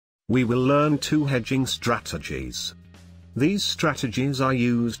we will learn 2 hedging strategies. These strategies are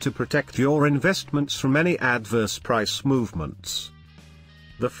used to protect your investments from any adverse price movements.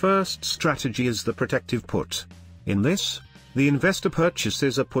 The first strategy is the protective put. In this, the investor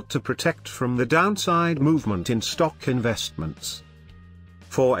purchases a put to protect from the downside movement in stock investments.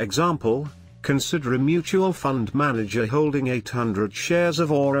 For example, consider a mutual fund manager holding 800 shares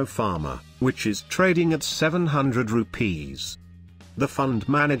of Oro Pharma, which is trading at 700 rupees. The fund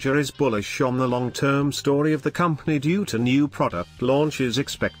manager is bullish on the long-term story of the company due to new product launches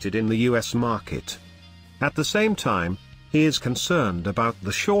expected in the US market. At the same time, he is concerned about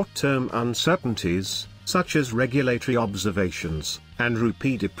the short-term uncertainties, such as regulatory observations, and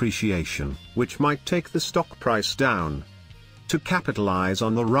rupee depreciation, which might take the stock price down. To capitalize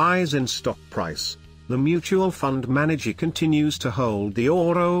on the rise in stock price, the mutual fund manager continues to hold the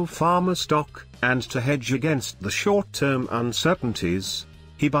Oro Pharma stock, and to hedge against the short-term uncertainties,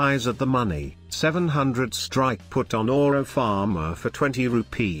 he buys at the money 700 strike put on Oro Pharma for 20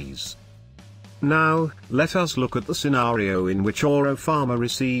 rupees. Now, let us look at the scenario in which Oro Pharma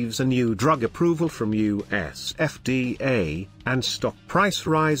receives a new drug approval from US FDA, and stock price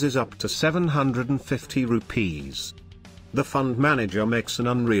rises up to 750 rupees. The fund manager makes an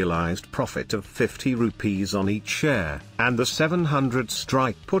unrealized profit of 50 rupees on each share, and the 700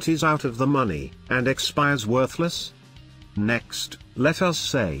 strike put is out of the money, and expires worthless. Next, let us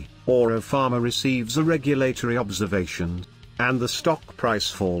say, Oro Pharma receives a regulatory observation, and the stock price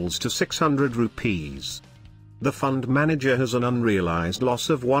falls to 600 rupees. The fund manager has an unrealized loss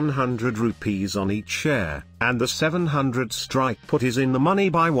of 100 rupees on each share, and the 700 strike put is in the money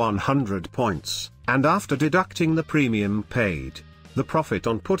by 100 points, and after deducting the premium paid, the profit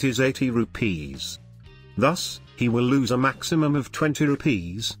on put is 80 rupees. Thus, he will lose a maximum of 20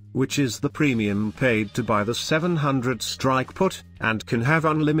 rupees, which is the premium paid to buy the 700 strike put, and can have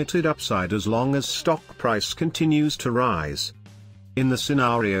unlimited upside as long as stock price continues to rise. In the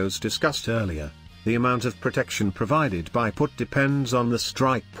scenarios discussed earlier, the amount of protection provided by put depends on the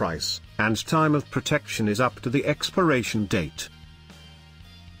strike price, and time of protection is up to the expiration date.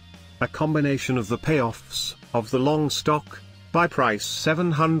 A combination of the payoffs of the long stock, buy price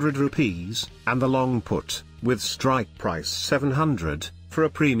 700 rupees, and the long put, with strike price 700, for a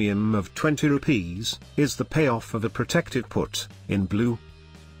premium of 20 rupees, is the payoff of a protective put, in blue.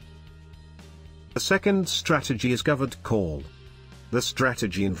 The second strategy is covered call. The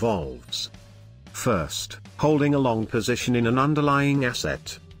strategy involves: first, holding a long position in an underlying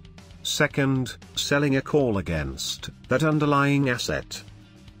asset. Second, selling a call against that underlying asset.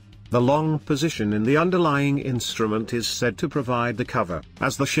 The long position in the underlying instrument is said to provide the cover,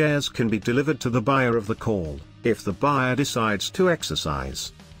 as the shares can be delivered to the buyer of the call, if the buyer decides to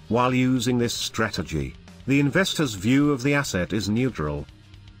exercise. While using this strategy, the investor's view of the asset is neutral.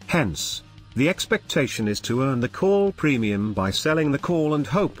 Hence, the expectation is to earn the call premium by selling the call and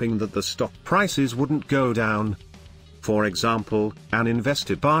hoping that the stock prices wouldn't go down. For example, an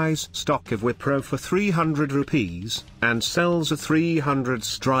investor buys stock of Wipro for 300 rupees, and sells a 300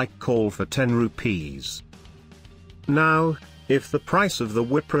 strike call for 10 rupees. Now, if the price of the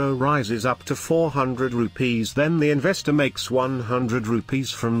Wipro rises up to 400 rupees, then the investor makes 100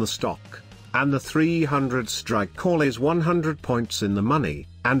 rupees from the stock, and the 300 strike call is 100 points in the money,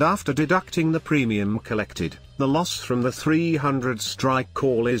 and after deducting the premium collected, the loss from the 300 strike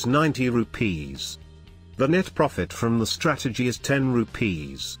call is 90 rupees. The net profit from the strategy is 10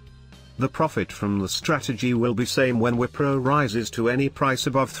 rupees. The profit from the strategy will be same when Wipro rises to any price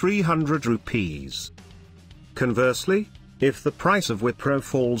above 300 rupees. Conversely, if the price of Wipro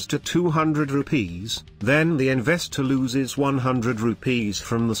falls to 200 rupees, then the investor loses 100 rupees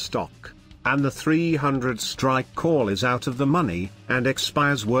from the stock, and the 300 strike call is out of the money, and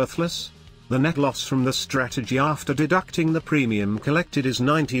expires worthless. The net loss from the strategy after deducting the premium collected is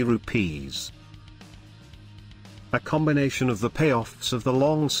 90 rupees. A combination of the payoffs of the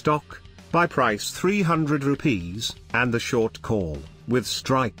long stock, buy price 300 rupees, and the short call, with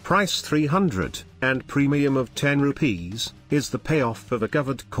strike price 300, and premium of 10 rupees, is the payoff of a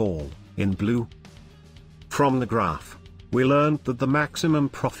covered call, in blue. From the graph, we learned that the maximum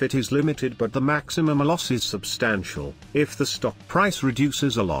profit is limited but the maximum loss is substantial, if the stock price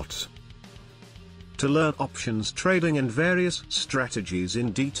reduces a lot. To learn options trading and various strategies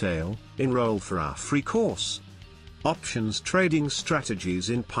in detail, enroll for our free course, Options Trading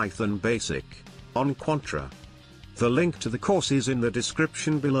Strategies in Python Basic, on Quantra. The link to the course is in the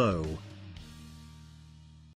description below.